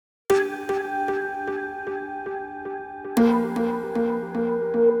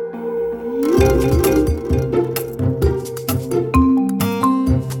Welcome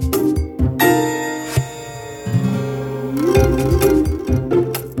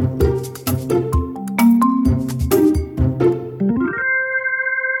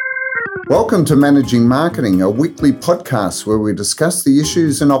to Managing Marketing, a weekly podcast where we discuss the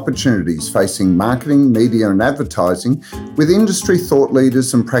issues and opportunities facing marketing, media and advertising with industry thought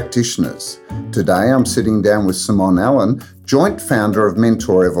leaders and practitioners. Today I'm sitting down with Simone Allen, joint founder of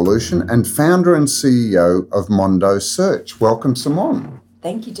Mentor Evolution and founder and CEO of Mondo Search. Welcome, Simone.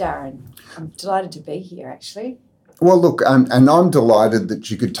 Thank you, Darren. I'm delighted to be here, actually. Well, look, and I'm delighted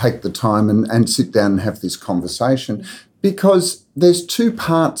that you could take the time and sit down and have this conversation, because there's two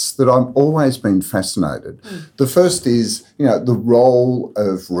parts that I've always been fascinated. The first is, the role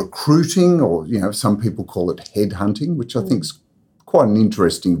of recruiting, or, some people call it headhunting, which I think is quite an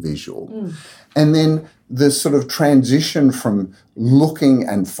interesting visual. And then the sort of transition from looking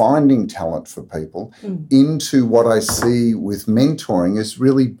and finding talent for people into what I see with mentoring as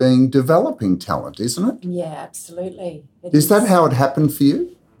really being developing talent, isn't it? Yeah, absolutely. Is that how it happened for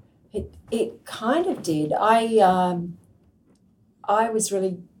you? It kind of did. I was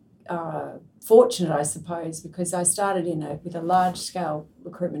really fortunate, I suppose, because I started with a large-scale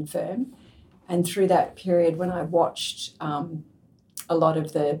recruitment firm, and through that period, when I watched a lot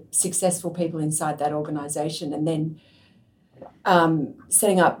of the successful people inside that organisation, and then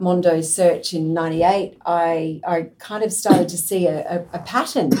setting up Mondo Search in '98, I kind of started to see a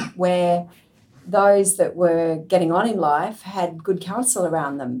pattern where those that were getting on in life had good counsel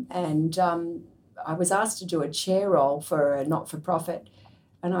around them, and I was asked to do a chair role for a not-for-profit,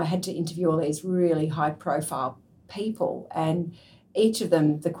 and I had to interview all these really high-profile people, and each of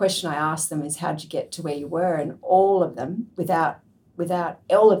them, the question I asked them is, how'd you get to where you were? And all of them, without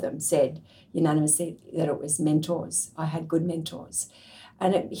all of them, said unanimously that it was mentors. I had good mentors.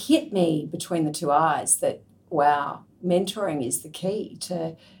 And it hit me between the two eyes that, wow, mentoring is the key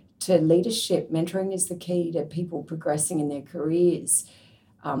to leadership. Mentoring is the key to people progressing in their careers.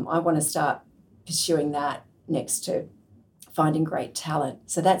 I want to start pursuing that next to finding great talent.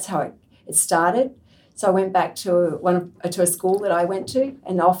 So that's how it started. So I went back to a school that I went to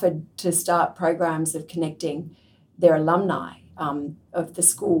and offered to start programs of connecting their alumni of the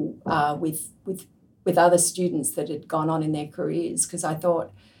school with other students that had gone on in their careers, because I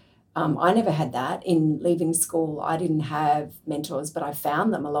thought I never had that. In leaving school, I didn't have mentors, but I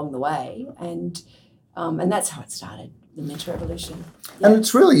found them along the way, and that's how it started. The Mentor Evolution. Yeah. And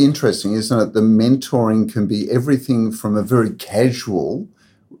it's really interesting, isn't it? The mentoring can be everything from a very casual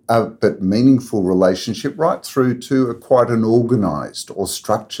but meaningful relationship right through to quite an organised or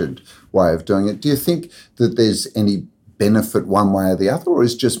structured way of doing it. Do you think that there's any benefit one way or the other, or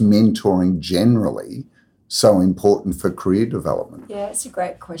is just mentoring generally so important for career development? Yeah, it's a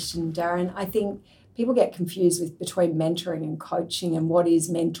great question, Darren. I think people get confused between mentoring and coaching and what is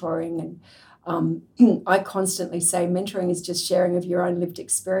mentoring, and I constantly say mentoring is just sharing of your own lived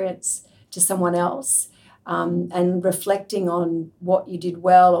experience to someone else, and reflecting on what you did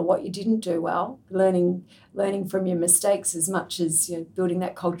well or what you didn't do well, learning from your mistakes as much as building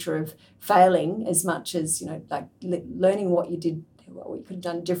that culture of failing, as much as learning what you could have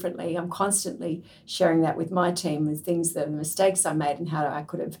done differently. I'm constantly sharing that with my team, with the mistakes I made and how I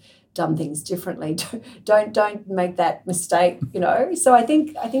could have done things differently. Don't make that mistake, So I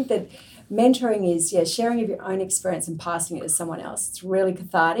think that mentoring is, sharing of your own experience and passing it to someone else. It's really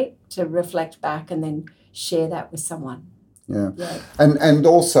cathartic to reflect back and then share that with someone. Yeah. And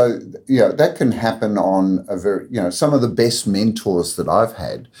also, that can happen on a very, some of the best mentors that I've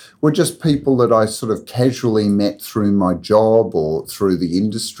had were just people that I sort of casually met through my job or through the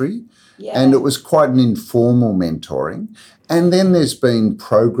industry. Yeah. And it was quite an informal mentoring. And then there's been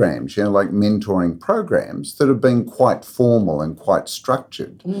programs, like mentoring programs that have been quite formal and quite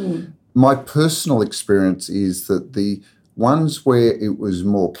structured. My personal experience is that the ones where it was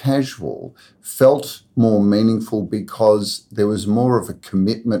more casual felt more meaningful because there was more of a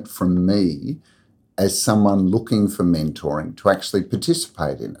commitment from me as someone looking for mentoring to actually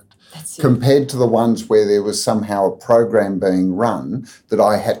participate in it. Compared to the ones where there was somehow a program being run that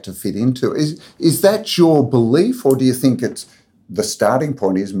I had to fit into. Is that your belief, or do you think it's the starting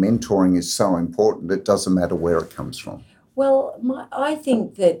point is mentoring is so important it doesn't matter where it comes from? Well, I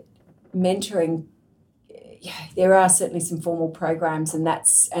think that mentoring, there are certainly some formal programs, and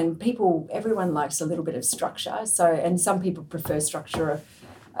everyone likes a little bit of structure. So, and some people prefer structure,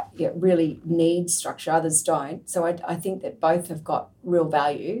 really need structure, others don't. So I think that both have got real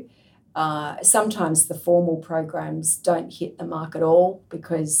value. Sometimes the formal programs don't hit the mark at all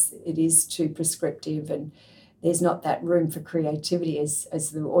because it is too prescriptive, and there's not that room for creativity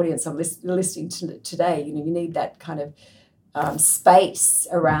as the audience I'm listening to today. You need that kind of space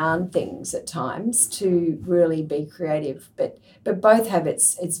around things at times to really be creative. But both have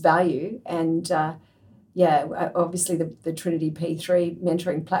its value, and obviously the Trinity P3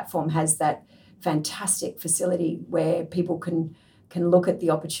 mentoring platform has that fantastic facility where people can look at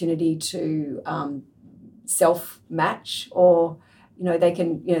the opportunity to self-match, or they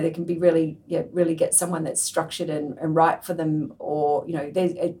can be really get someone that's structured and right for them, or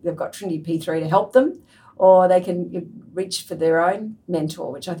they've got Trinity P3 to help them, or they can reach for their own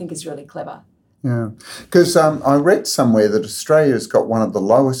mentor, which I think is really clever. Yeah, because I read somewhere that Australia's got one of the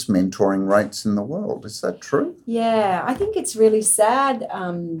lowest mentoring rates in the world. Is that true? Yeah, I think it's really sad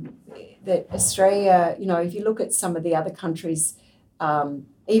that Australia, if you look at some of the other countries,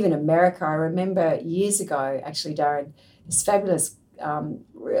 even America, I remember years ago, actually, Darren, this fabulous,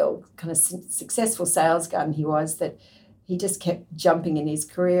 real kind of successful sales gun he was, that he just kept jumping in his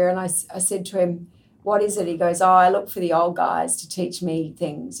career. And I said to him, what is it? He goes, I look for the old guys to teach me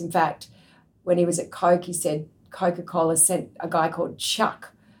things. In fact, when he was at Coke, he said Coca-Cola sent a guy called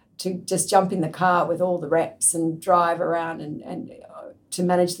Chuck to just jump in the car with all the reps and drive around and to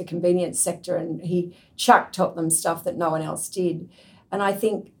manage the convenience sector. And Chuck taught them stuff that no one else did. And I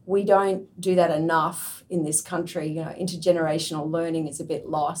think we don't do that enough in this country. Intergenerational learning is a bit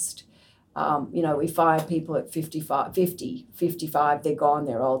lost. We fire people at 55, they're gone,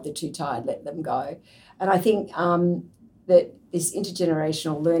 they're old, they're too tired, let them go. And I think that this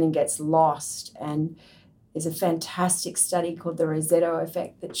intergenerational learning gets lost. And there's a fantastic study called the Rossetto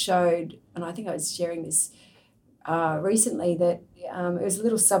Effect that showed, and I think I was sharing this recently, that it was a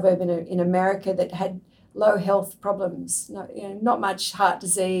little suburb in America that had low health problems, not much heart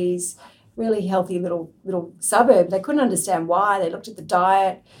disease, really healthy little suburb. They couldn't understand why. They looked at the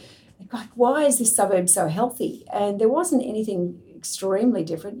diet, like, why is this suburb so healthy? And there wasn't anything extremely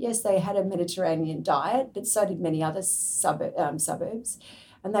different. Yes, they had a Mediterranean diet, but so did many other suburbs.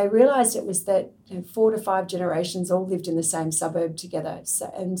 And they realised it was that 4 to 5 generations all lived in the same suburb together.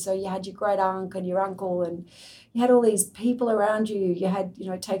 So you had your great uncle and your uncle, and you had all these people around you. You had,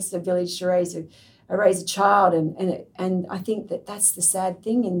 it takes a village to raise a child, and I think that's the sad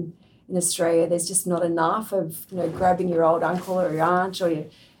thing in Australia. There's just not enough of grabbing your old uncle or your aunt, or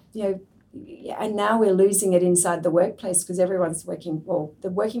and now we're losing it inside the workplace because everyone's working. Well, the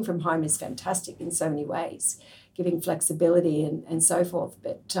working from home is fantastic in so many ways, giving flexibility and so forth.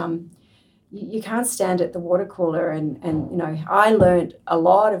 But you can't stand at the water cooler. And I learned a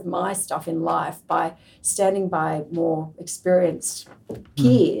lot of my stuff in life by standing by more experienced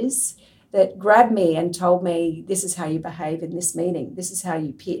peers that grabbed me and told me, this is how you behave in this meeting. This is how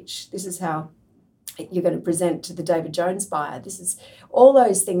you pitch. This is how you're going to present to the David Jones buyer. This is all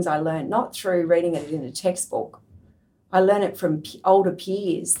those things I learned, not through reading it in a textbook. I learned it from older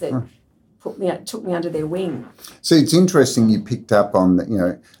peers that took me under their wing. So it's interesting you picked up on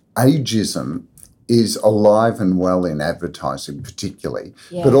that, ageism is alive and well in advertising particularly,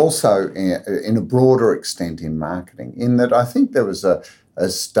 but also in a broader extent in marketing, in that I think there was a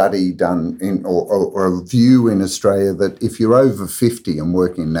study done or a view in Australia that if you're over 50 and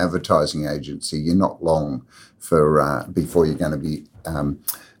working in an advertising agency, you're not long for before you're going to be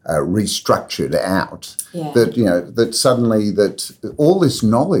restructured out. Yeah. That suddenly that all this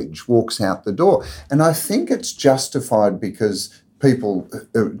knowledge walks out the door. And I think it's justified because people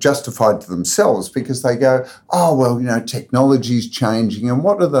justified to themselves because they go, oh, well, technology's changing, and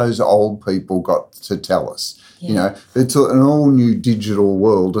what have those old people got to tell us? Yeah. It's an all-new digital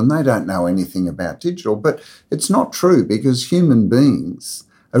world, and they don't know anything about digital. But it's not true, because human beings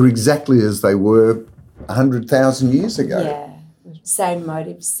are exactly as they were 100,000 years ago. Yeah, same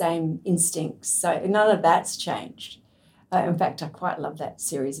motives, same instincts. So none of that's changed. In fact, I quite love that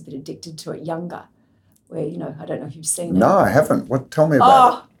series, A Bit Addicted to It Younger, where, I don't know if you've seen it. No, I haven't. Tell me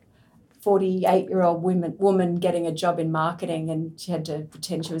about it. 48-year-old woman getting a job in marketing, and she had to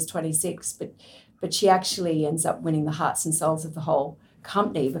pretend she was 26, but she actually ends up winning the hearts and souls of the whole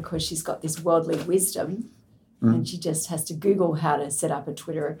company because she's got this worldly wisdom, and she just has to Google how to set up a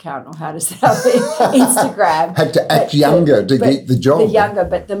Twitter account or how to set up Instagram. Had to act younger to get the job.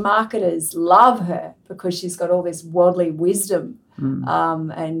 But the marketers love her because she's got all this worldly wisdom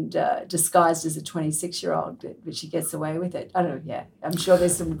and disguised as a 26-year-old, but she gets away with it. I don't know, yeah. I'm sure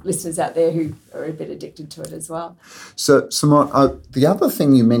there's some listeners out there who are a bit addicted to it as well. So, Simone, the other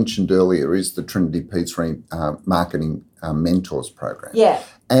thing you mentioned earlier is the Trinity P3 Marketing Mentors Program. Yeah.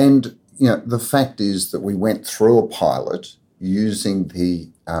 And, the fact is that we went through a pilot using the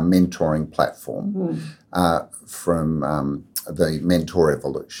mentoring platform from the Mentor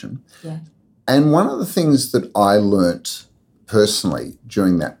Evolution. Yeah. And one of the things that I learnt personally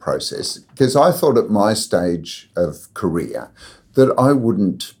during that process, because I thought at my stage of career that I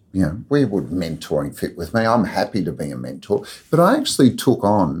wouldn't, where would mentoring fit with me? I'm happy to be a mentor, but I actually took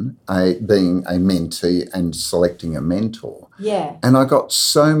on being a mentee and selecting a mentor. Yeah. And I got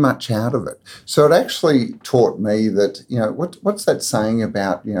so much out of it. So it actually taught me that, what's that saying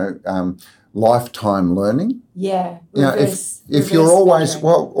about, lifetime learning? Yeah. If you're always,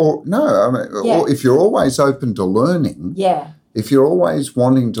 or if you're always open to learning, if you're always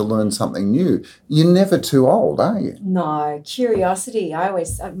wanting to learn something new, you're never too old, are you? No, curiosity.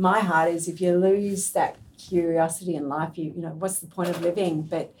 My heart is if you lose that curiosity in life, what's the point of living?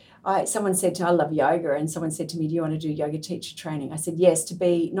 But someone said to me, I love yoga, and someone said to me, do you want to do yoga teacher training? I said, yes,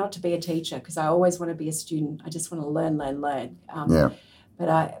 not to be a teacher, because I always want to be a student. I just want to learn. But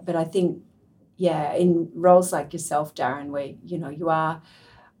I think, in roles like yourself, Darren, where, you are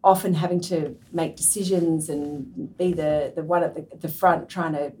often having to make decisions and be the one at the front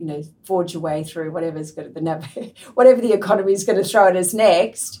trying to, forge your way through whatever the economy is going to throw at us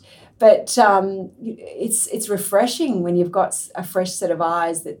next. But it's refreshing when you've got a fresh set of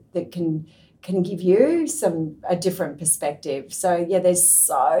eyes that can give you a different perspective. So, there's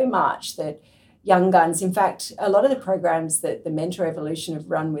so much that young guns, in fact, a lot of the programs that the Mentor Evolution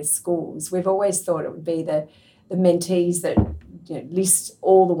have run with schools, we've always thought it would be the mentees that list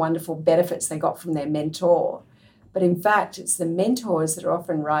all the wonderful benefits they got from their mentor. But in fact, it's the mentors that are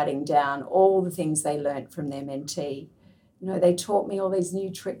often writing down all the things they learnt from their mentee. They taught me all these new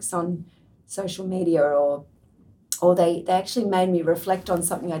tricks on social media, or they actually made me reflect on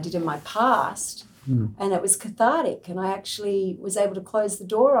something I did in my past, and it was cathartic, and I actually was able to close the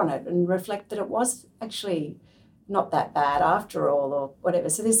door on it and reflect that it was actually not that bad after all, or whatever.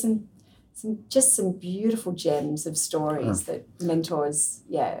 So there's some beautiful gems of stories that mentors,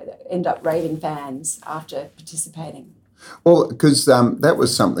 end up raving fans after participating. Well, because that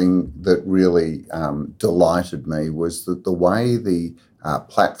was something that really delighted me, was that the way the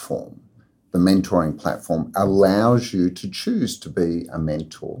platform, the mentoring platform, allows you to choose to be a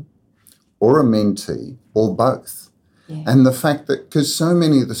mentor or a mentee or both. Yeah. And the fact that, because so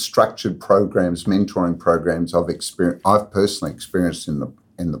many of the structured programs, mentoring programs I've personally experienced in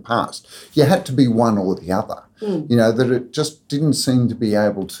the past, you had to be one or the other. That it just didn't seem to be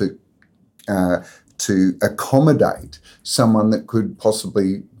able to accommodate someone that could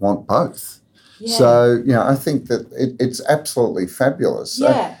possibly want both. Yeah. So, I think that it's absolutely fabulous.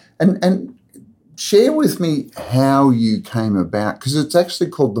 Yeah. And share with me how you came about, because it's actually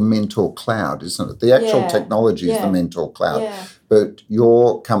called the Mentor Cloud, isn't it? The actual technology is the Mentor Cloud. Yeah. But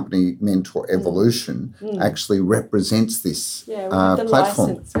your company, Mentor Evolution, actually represents this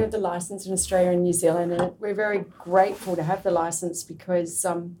platform. We have the license in Australia and New Zealand, and we're very grateful to have the license because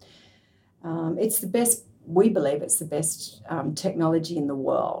it's the best. We believe it's the best technology in the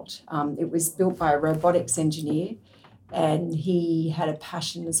world. It was built by a robotics engineer, and he had a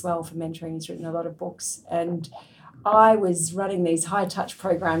passion as well for mentoring. He's written a lot of books, and I was running these high-touch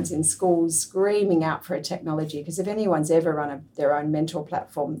programs in schools, screaming out for a technology, because if anyone's ever run their own mentor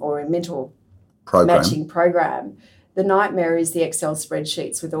platform or a mentor matching program, the nightmare is the Excel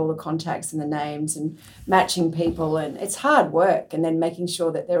spreadsheets with all the contacts and the names and matching people, and it's hard work, and then making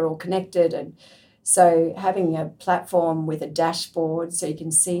sure that they're all connected. And so having a platform with a dashboard so you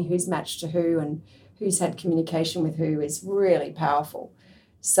can see who's matched to who and who's had communication with who is really powerful.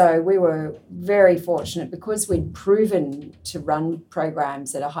 So we were very fortunate because we'd proven to run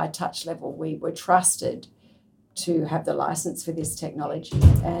programs at a high touch level. We were trusted to have the license for this technology,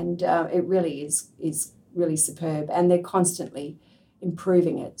 and it really is really superb, and they're constantly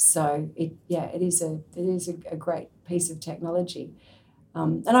improving it. So it is a great piece of technology.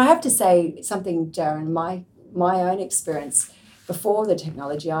 And I have to say something, Darren, my own experience. Before the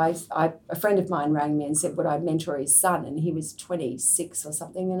technology, a friend of mine rang me and said, would I mentor his son? And he was 26 or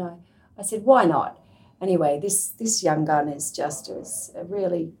something. And I said, why not? Anyway, this young gun is was a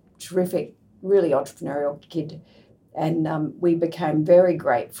really terrific, really entrepreneurial kid. And we became very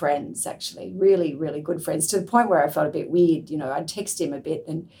great friends, actually, really, really good friends, to the point where I felt a bit weird. I'd text him a bit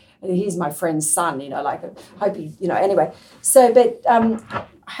and here's my friend's son, I hope he, anyway. So, but I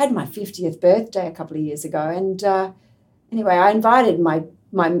had my 50th birthday a couple of years ago, and anyway, I invited my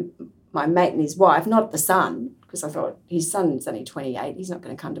mate and his wife, not the son, because I thought his son's only 28. He's not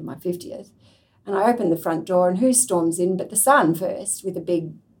going to come to my 50th. And I opened the front door, and who storms in but the son first, with a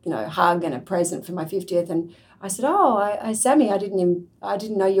big, hug and a present for my 50th. And I said, "Oh, Sammy, I didn't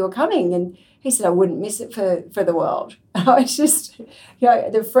know you were coming." And he said, "I wouldn't miss it for the world." And I was just,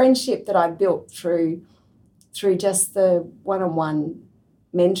 the friendship that I built through just the one-on-one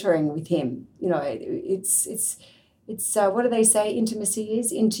mentoring with him. You know, it's what do they say? Intimacy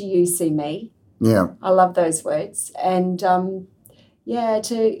is into you, see me. Yeah. I love those words. And in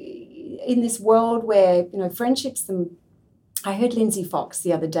this world where, you know, friendships, I heard Lindsay Fox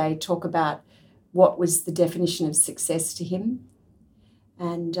the other day talk about what was the definition of success to him.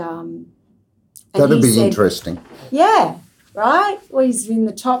 And that'd be interesting. Yeah, right? Well, he's in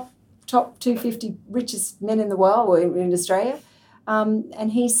the top 250 richest men in the world, or in Australia.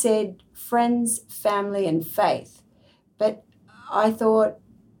 And he said friends, family, and faith. But I thought,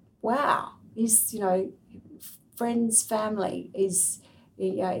 wow, friends, family is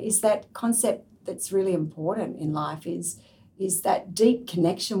that concept that's really important in life, is that deep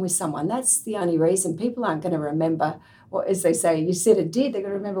connection with someone. That's the only reason. People aren't going to remember, or as they say, you said it did. They're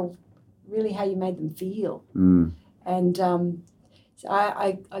going to remember really how you made them feel. And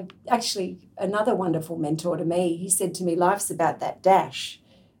I actually, another wonderful mentor to me, he said to me, life's about that dash.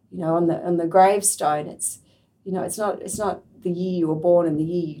 You know, on the gravestone, it's not the year you were born and the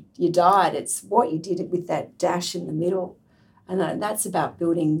year you died. It's what you did with that dash in the middle. And that's about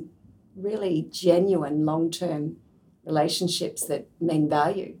building really genuine long-term relationships that mean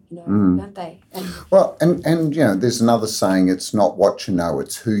value, don't they? And you know, there's another saying, it's not what you know,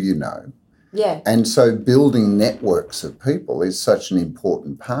 it's who you know. Yeah. And so building networks of people is such an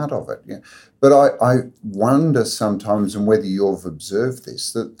important part of it. Yeah. But I wonder sometimes, and whether you've observed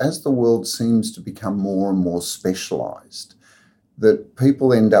this, that as the world seems to become more and more specialised, that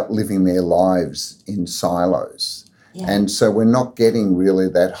people end up living their lives in silos. Yeah. And so we're not getting really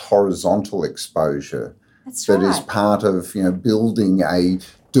that horizontal exposure that is part of, you know, building a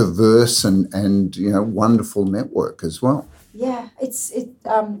diverse and you know, wonderful network as well. Yeah, it's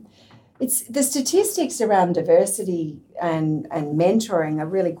the statistics around diversity and mentoring are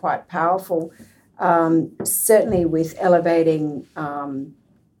really quite powerful. Certainly with elevating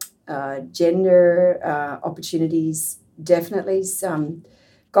gender opportunities, definitely.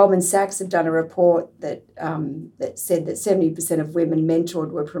 Goldman Sachs have done a report that said that 70% of women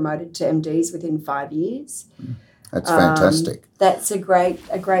mentored were promoted to MDs within 5 years. That's fantastic. That's a great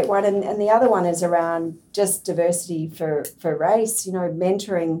one. And the other one is around just diversity for race. You know,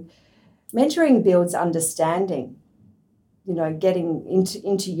 mentoring builds understanding. You know, getting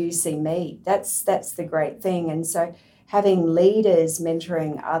into you, see me. That's the great thing. And so having leaders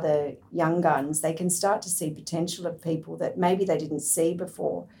mentoring other young guns, they can start to see potential of people that maybe they didn't see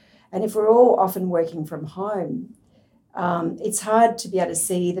before. And if we're all often working from home, it's hard to be able to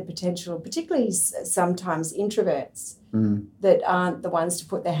see the potential, particularly sometimes introverts that aren't the ones to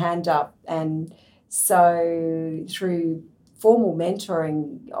put their hand up. And so through formal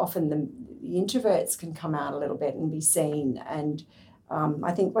mentoring, often the introverts can come out a little bit and be seen. And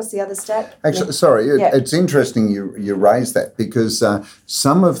I think, what's the other stat? Actually, sorry, it's interesting you raise that, because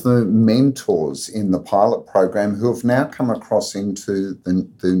some of the mentors in the pilot program who have now come across into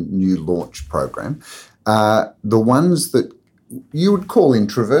the new launch program, the ones that you would call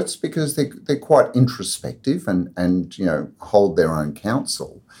introverts, because they're quite introspective and you know, hold their own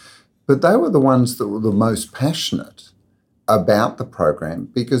counsel, but they were the ones that were the most passionate about the program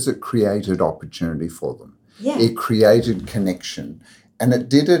because it created opportunity for them. Yeah. It created connection, and it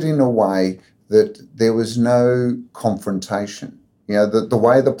did it in a way that there was no confrontation. You know, the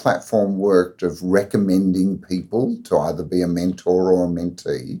way the platform worked of recommending people to either be a mentor or a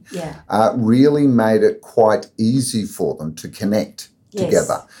mentee really made it quite easy for them to connect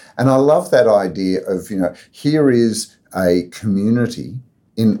together. And I love that idea of, you know, here is a community.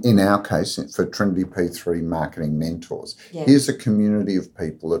 In our case, for Trinity P3 Marketing Mentors, here's a community of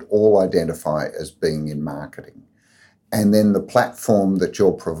people that all identify as being in marketing. And then the platform that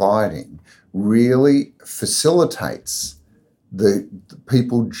you're providing really facilitates the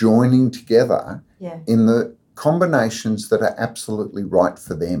people joining together in the combinations that are absolutely right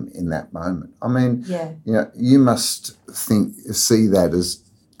for them in that moment. I mean, you know, you must see that as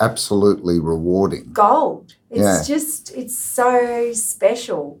absolutely rewarding. Gold. It's so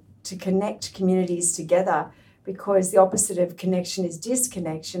special to connect communities together, because the opposite of connection is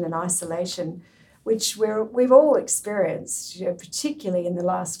disconnection and isolation, which we've all experienced, you know, particularly in the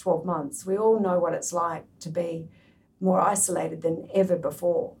last 12 months. We all know what it's like to be more isolated than ever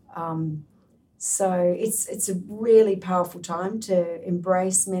before. So it's a really powerful time to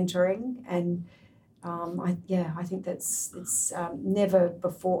embrace mentoring, and I think it's never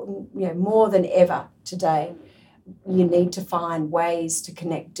before, you know, more than ever today. You need to find ways to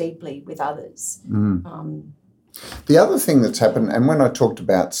connect deeply with others. The other thing that's happened, and when I talked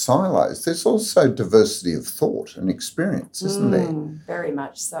about silos, there's also diversity of thought and experience, isn't there? Very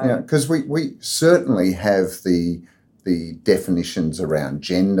much so. Yeah, because we certainly have the the definitions around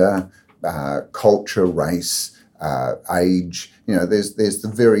gender, culture, race, age. There's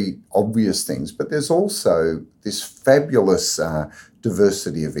the very obvious things, but there's also this fabulous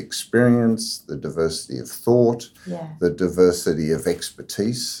diversity of experience, the diversity of thought, the diversity of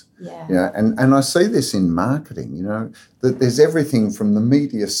expertise. And I see this in marketing, that there's everything from the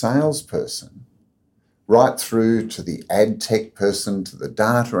media salesperson right through to the ad tech person, to the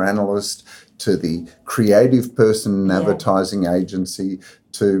data analyst, to the creative person in advertising agency,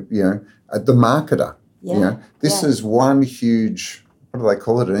 to, the marketer. This is one huge, what do they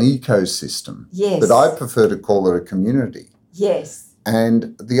call it, an ecosystem. Yes. But I prefer to call it a community. Yes.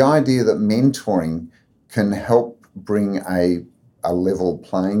 And the idea that mentoring can help bring a level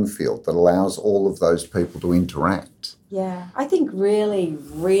playing field that allows all of those people to interact. Yeah, I think really,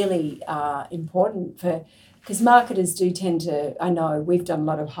 really important because marketers do tend to, I know we've done a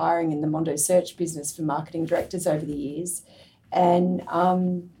lot of hiring in the Mondo Search business for marketing directors over the years, and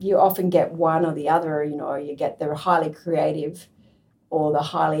you often get one or the other, you get the highly creative or the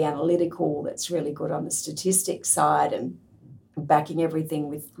highly analytical that's really good on the statistics side and backing everything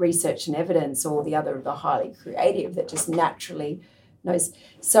with research and evidence, or the other, the highly creative that just naturally knows.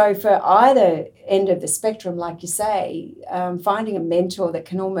 So for either end of the spectrum, like you say, finding a mentor that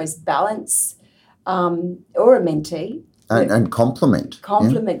can almost balance or a mentee and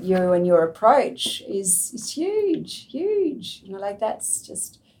complement you and your approach is huge. That's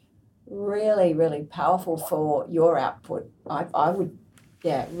just really, really powerful for your output. I would,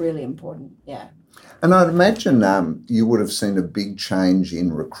 really important, And I'd imagine you would have seen a big change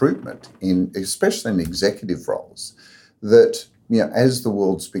in recruitment, especially in executive roles, that as the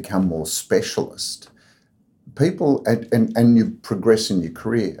world's become more specialist, people and you progress in your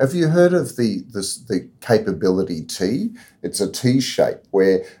career. Have you heard of the capability T? It's a T shape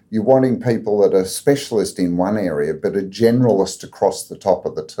where you're wanting people that are specialist in one area but a generalist across the top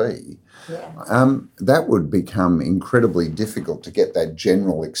of the T. Yeah. That would become incredibly difficult to get that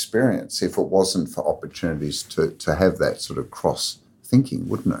general experience if it wasn't for opportunities to have that sort of cross thinking,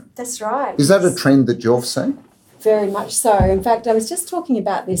 wouldn't it? That's right. Is that a trend that you've seen? Very much so. In fact, I was just talking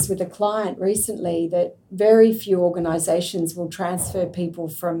about this with a client recently, that very few organisations will transfer people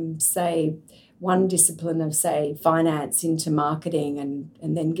from, say, one discipline of, say, finance into marketing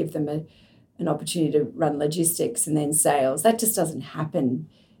and then give them an opportunity to run logistics and then sales. That just doesn't happen.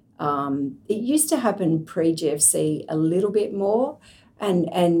 It used to happen pre-GFC a little bit more,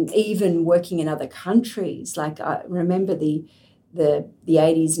 and even working in other countries. Like I remember the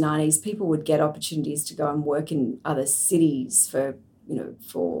 80s, 90s, people would get opportunities to go and work in other cities for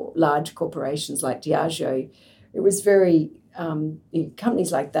large corporations like Diageo. It was very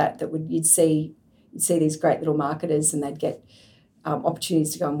companies like that you'd see these great little marketers, and they'd get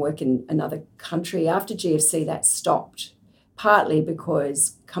opportunities to go and work in another country. After GFC, that stopped, partly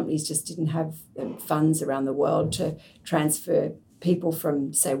because companies just didn't have funds around the world to transfer people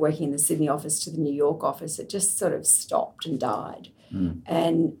from, say, working in the Sydney office to the New York office. It just sort of stopped and died.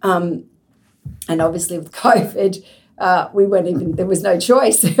 And obviously with COVID, there was no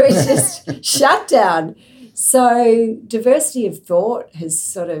choice. It was just shut down. So diversity of thought has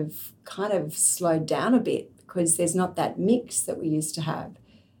sort of kind of slowed down a bit because there's not that mix that we used to have.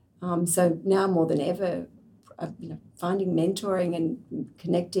 So now more than ever, finding mentoring and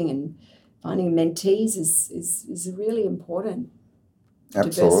connecting and finding mentees is really important.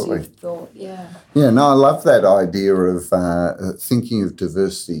 Absolutely. Diversity of thought, yeah. Yeah, no, I love that idea of thinking of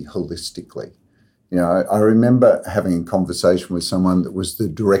diversity holistically. I remember having a conversation with someone that was the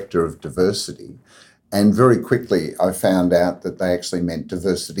director of diversity, and very quickly I found out that they actually meant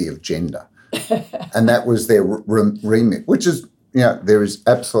diversity of gender. And that was their remit, which is, there is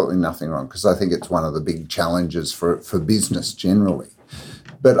absolutely nothing wrong, because I think it's one of the big challenges for business generally.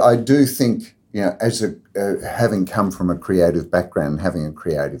 But I do think, as having come from a creative background and having a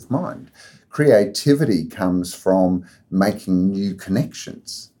creative mind, creativity comes from making new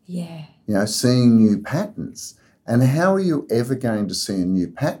connections. Yeah. Seeing new patterns. And how are you ever going to see a new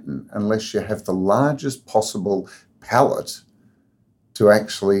pattern unless you have the largest possible palette to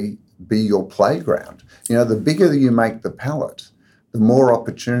actually be your playground? The bigger you make the palette, the more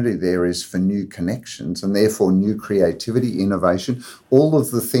opportunity there is for new connections and therefore new creativity, innovation, all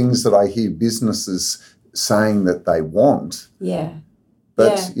of the things that I hear businesses saying that they want. Yeah.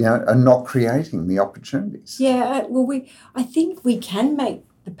 But, are not creating the opportunities. Yeah, well, I think we can make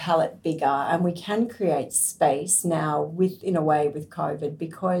the palette bigger and we can create space now in a way with COVID,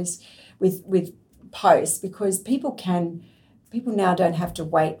 because with posts, because people now don't have to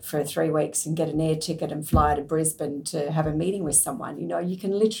wait for 3 weeks and get an air ticket and fly to Brisbane to have a meeting with someone. You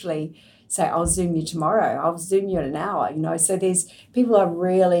can literally say, I'll Zoom you tomorrow, I'll Zoom you in an hour, So there's people are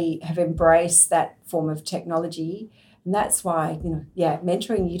really have embraced that form of technology. And that's why,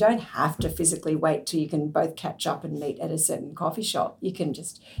 mentoring, you don't have to physically wait till you can both catch up and meet at a certain coffee shop. You can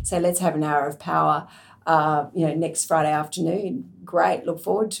just say, let's have an hour of power, next Friday afternoon. Great, look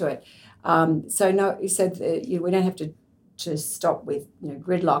forward to it. We don't have to stop with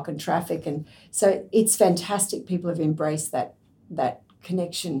gridlock and traffic, and so it's fantastic. People have embraced that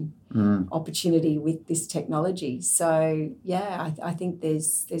connection opportunity with this technology. So I think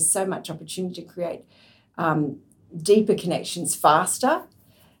there's so much opportunity to create deeper connections faster.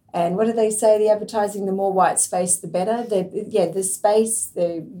 And what do they say? The advertising, the more white space, the better. The space,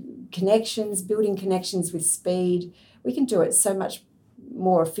 the connections, building connections with speed. We can do it so much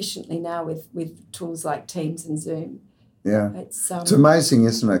more efficiently now with tools like Teams and Zoom. Yeah, it's amazing,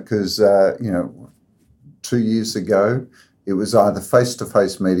 isn't it? Because 2 years ago, it was either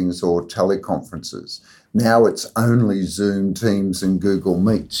face-to-face meetings or teleconferences. Now it's only Zoom, Teams, and Google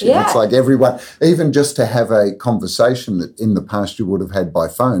Meets. It's like everyone, even just to have a conversation that in the past you would have had by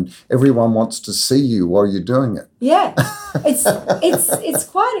phone, everyone wants to see you while you're doing it. Yeah, it's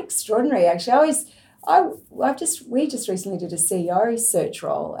quite extraordinary, actually. We just recently did a CEO search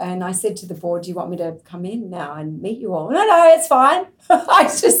role, and I said to the board, "Do you want me to come in now and meet you all?" No, it's fine. I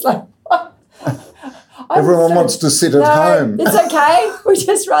was just like, what? Everyone wants to sit at home. It's okay. We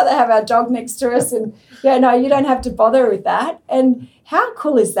just rather have our dog next to us, and you don't have to bother with that. And how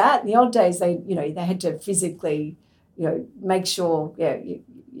cool is that? In the old days, they had to physically, make sure you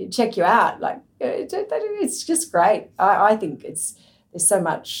check you out. Like it's just great. I think there's so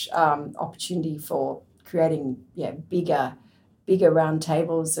much opportunity for creating bigger round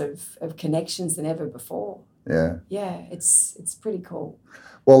tables of connections than ever before. Yeah, it's pretty cool.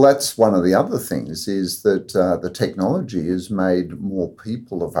 Well, that's one of the other things is that the technology has made more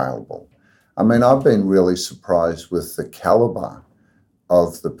people available. I mean, I've been really surprised with the calibre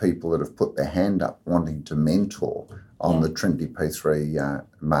of the people that have put their hand up wanting to mentor on the Trinity P3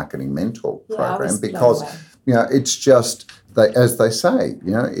 Marketing Mentor program, because it's just, as they say,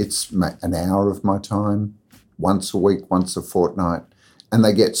 it's an hour of my time, once a week, once a fortnight, and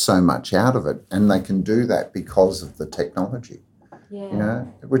they get so much out of it, and they can do that because of the technology.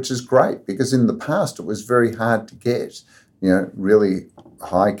 Which is great, because in the past it was very hard to get, really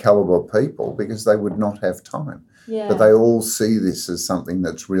high caliber people because they would not have time. Yeah. But they all see this as something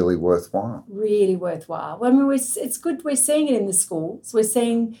that's really worthwhile. Really worthwhile. Well, I mean, it's good. We're seeing it in the schools. We're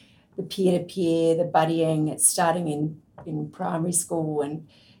seeing the peer-to-peer, the buddying. It's starting in primary school, and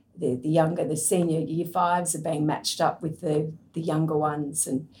the senior year fives are being matched up with the younger ones,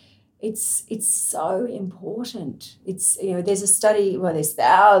 and it's so important. It's there's a study, there's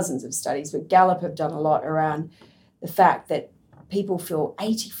thousands of studies, but Gallup have done a lot around the fact that people feel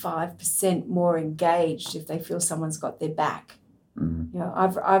 85% more engaged if they feel someone's got their back. Mm-hmm.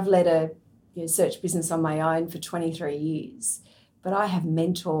 I've led a search business on my own for 23 years, but I have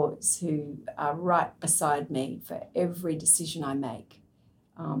mentors who are right beside me for every decision I make,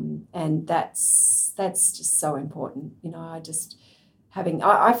 and that's just so important.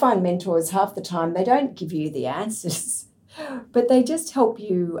 I find mentors half the time they don't give you the answers, but they just help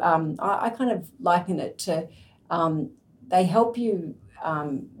you. I kind of liken it to they help you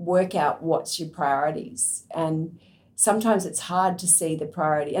work out what's your priorities, and sometimes it's hard to see the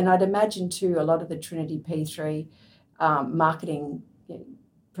priority. And I'd imagine too, a lot of the Trinity P3 marketing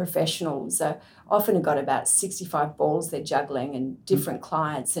professionals often have got about 65 balls they're juggling and different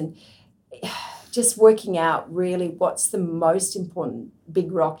clients, and just working out really what's the most important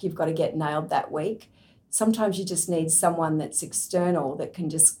big rock you've got to get nailed that week. Sometimes you just need someone that's external that can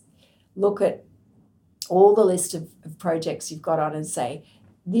just look at all the list of projects you've got on and say,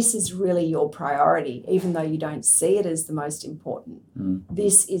 this is really your priority, even though you don't see it as the most important.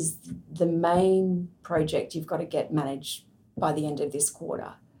 This is the main project you've got to get managed by the end of this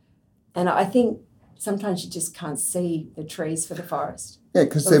quarter. And I think sometimes you just can't see the trees for the forest. Yeah,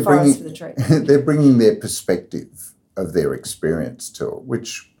 because they're bringing their perspective of their experience to it,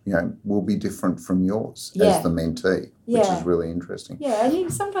 which will be different from yours as the mentee, which is really interesting. Yeah, and you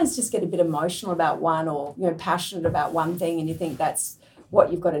sometimes just get a bit emotional about one, or passionate about one thing, and you think that's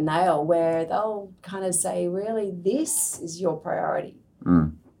what you've got to nail, where they'll kind of say, really, this is your priority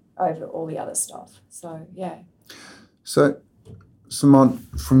over all the other stuff. So, yeah. So, Simone,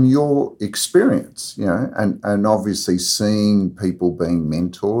 from your experience, and obviously seeing people being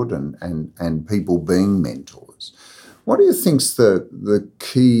mentored and people being mentors, what do you think's the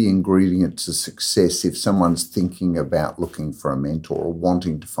key ingredient to success if someone's thinking about looking for a mentor or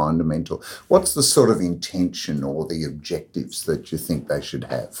wanting to find a mentor? What's the sort of intention or the objectives that you think they should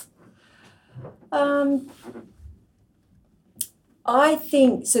have? I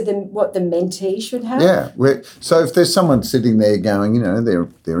think so. What the mentee should have. Yeah. So if there's someone sitting there going,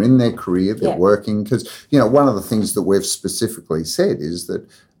 they're in their career, they're working, because one of the things that we've specifically said is that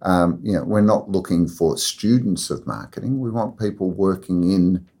we're not looking for students of marketing. We want people working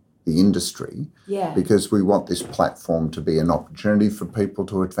in the industry. Yeah. Because we want this platform to be an opportunity for people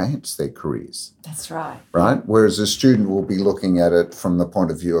to advance their careers. That's right. Right? Whereas a student will be looking at it from the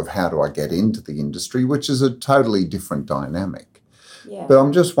point of view of how do I get into the industry, which is a totally different dynamic. Yeah. But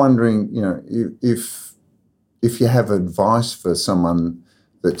I'm just wondering, if you have advice for someone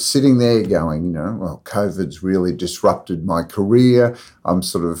that's sitting there going, well, COVID's really disrupted my career. I'm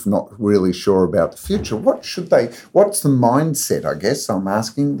sort of not really sure about the future. What's the mindset, I guess I'm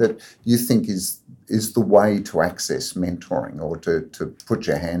asking, that you think is the way to access mentoring or to put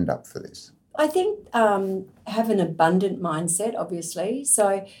your hand up for this? I think have an abundant mindset, obviously.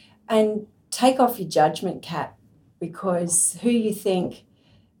 So, and take off your judgment cap, because who you think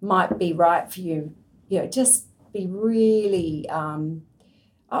might be right for you, just be really...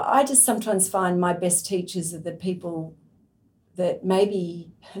 I just sometimes find my best teachers are the people that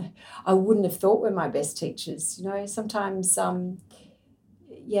maybe I wouldn't have thought were my best teachers. Sometimes,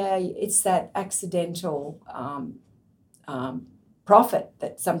 it's that accidental profit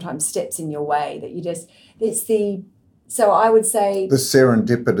that sometimes steps in your way so I would say... The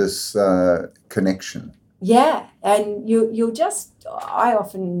serendipitous connection. Yeah, and I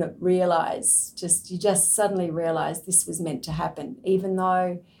often realise, you just suddenly realise this was meant to happen, even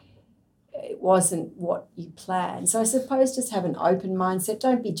though it wasn't what you planned. So I suppose just have an open mindset,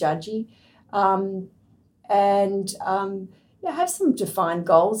 don't be judgy, and have some defined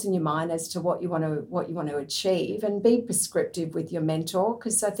goals in your mind as to what you want to achieve, and be prescriptive with your mentor,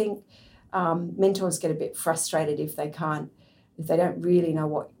 because I think mentors get a bit frustrated if they don't really know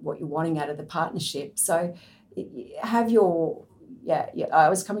what you're wanting out of the partnership. So have your... I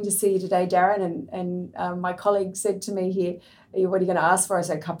was coming to see you today, Darren, and my colleague said to me here, what are you going to ask for? I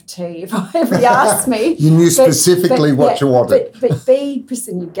said, a cup of tea if he asked me. You knew specifically what you wanted. But be...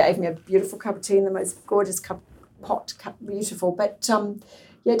 And you gave me a beautiful cup of tea in the most gorgeous pot, beautiful. But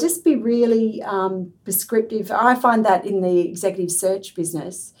just be really prescriptive. I find that in the executive search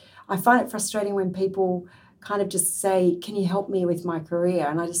business, I find it frustrating when people kind of just say, can you help me with my career?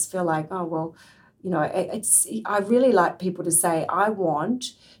 And I just feel like, oh, well, I really like people to say, I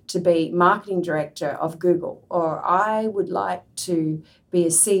want to be marketing director of Google, or I would like to be a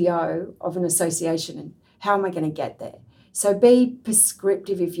CEO of an association, and how am I going to get there? So be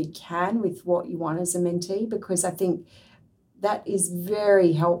prescriptive if you can with what you want as a mentee, because I think that is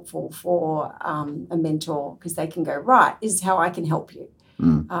very helpful for a mentor, because they can go, right, this is how I can help you.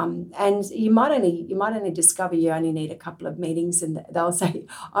 And you might only discover you only need a couple of meetings, and they'll say,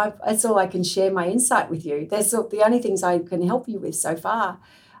 that's all I can share my insight with you. That's the only things I can help you with so far.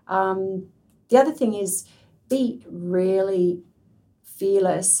 The other thing is be really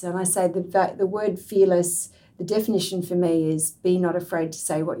fearless. And I say the word fearless, the definition for me is be not afraid to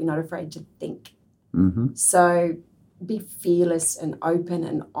say what you're not afraid to think. Mm-hmm. So be fearless and open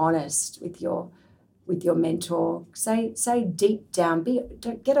and honest with your mentor. Say deep down,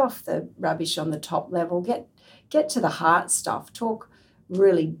 don't get off the rubbish on the top level. Get to the heart stuff. Talk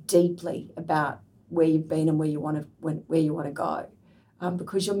really deeply about where you've been and where you want to go,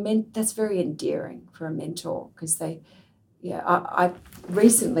 because that's very endearing for a mentor. Because I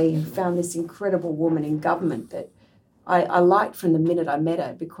recently found this incredible woman in government that I liked from the minute I met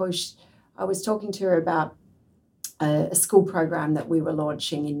her, because I was talking to her about a school program that we were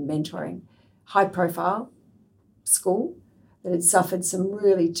launching in mentoring. High-profile school that had suffered some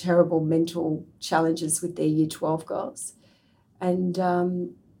really terrible mental challenges with their Year 12 girls. And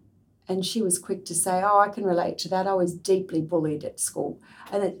she was quick to say, I can relate to that. I was deeply bullied at school.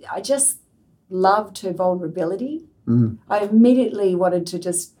 And I just loved her vulnerability. Mm. I immediately wanted to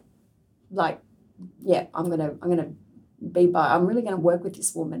just I'm really going to work with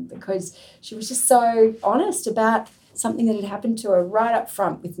this woman, because she was just so honest about something that had happened to her right up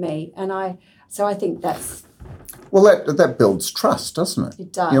front with me. And I think that's... Well, that builds trust, doesn't it?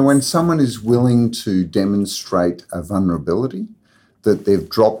 It does. When someone is willing to demonstrate a vulnerability, that they've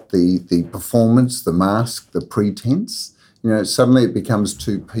dropped the performance, the mask, the pretense, suddenly it becomes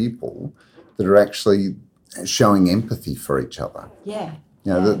two people that are actually showing empathy for each other. Yeah.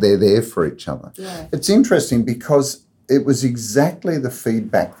 That they're there for each other. Yeah. It's interesting because it was exactly the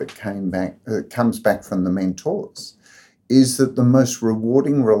feedback that comes back from the mentors, is that the most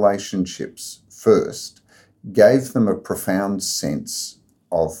rewarding relationships first gave them a profound sense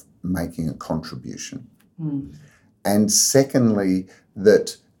of making a contribution. Mm. And secondly,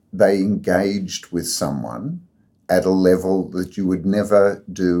 that they engaged with someone at a level that you would never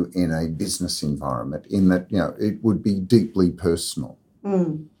do in a business environment, in that, it would be deeply personal.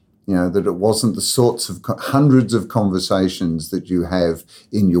 That it wasn't the sorts of hundreds of conversations that you have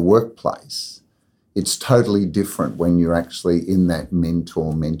in your workplace. It's totally different when you're actually in that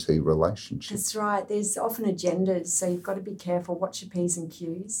mentor-mentee relationship. That's right. There's often agendas, so you've got to be careful. Watch your P's and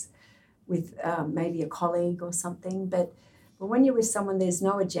Q's with maybe a colleague or something. But when you're with someone, there's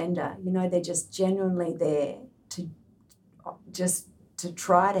no agenda. They're just genuinely there to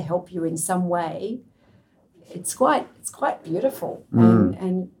try to help you in some way. It's quite beautiful.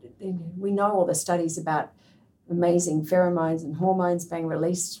 And we know all the studies about amazing pheromones and hormones being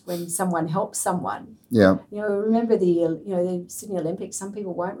released when someone helps someone. Yeah. Remember the Sydney Olympics. Some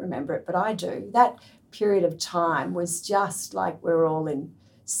people won't remember it, but I do. That period of time was just like we were all in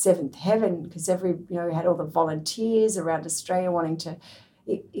seventh heaven, because we had all the volunteers around Australia wanting to.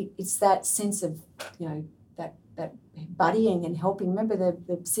 It's that sense of that buddying and helping. Remember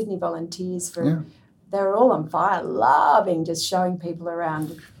the Sydney volunteers they were all on fire, loving just showing people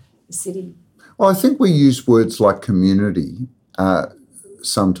around the city. Well, I think we use words like community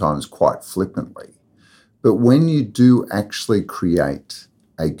sometimes quite flippantly. But when you do actually create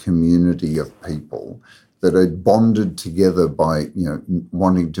a community of people that are bonded together by,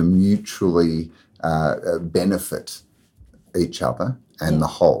 wanting to mutually benefit each other and the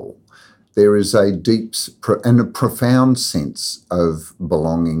whole, there is a deep and a profound sense of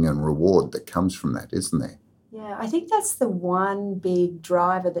belonging and reward that comes from that, isn't there? Yeah, I think that's the one big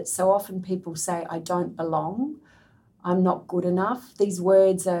driver that so often people say, I don't belong, I'm not good enough. These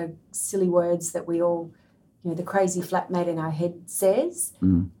words are silly words that we all, the crazy flatmate in our head says.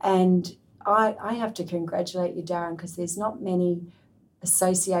 And I have to congratulate you, Darren, because there's not many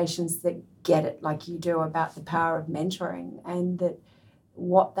associations that get it like you do about the power of mentoring, and that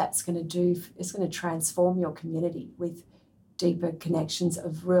what that's going to do is going to transform your community with deeper connections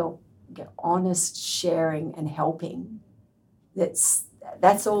of real honest sharing and helping. That's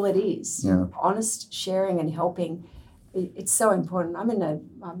all it is. Yeah. Honest sharing and helping. It's so important. I'm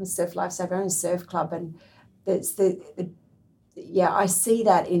a surf lifesaver. I'm in a surf club, and it's I see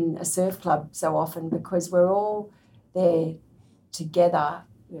that in a surf club so often, because we're all there together,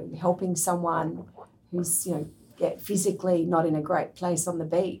 helping someone who's physically not in a great place on the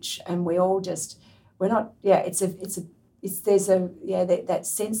beach, and we all that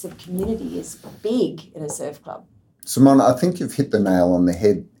sense of community is big in a surf club. Simone, I think you've hit the nail on the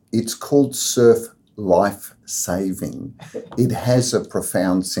head. It's called surf life saving. It has a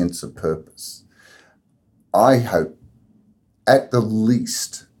profound sense of purpose. I hope at the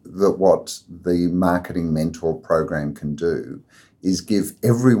least that what the Marketing Mentor program can do is give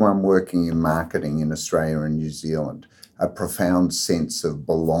everyone working in marketing in Australia and New Zealand a profound sense of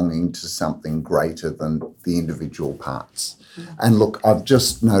belonging to something greater than the individual parts. And look, I've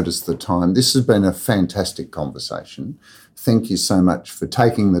just noticed the time. This has been a fantastic conversation. Thank you so much for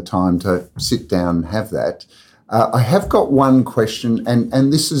taking the time to sit down and have that. I have got one question,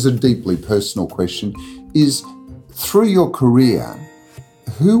 and this is a deeply personal question, is through your career,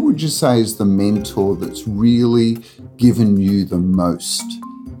 who would you say is the mentor that's really given you the most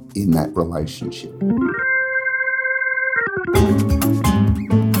in that relationship?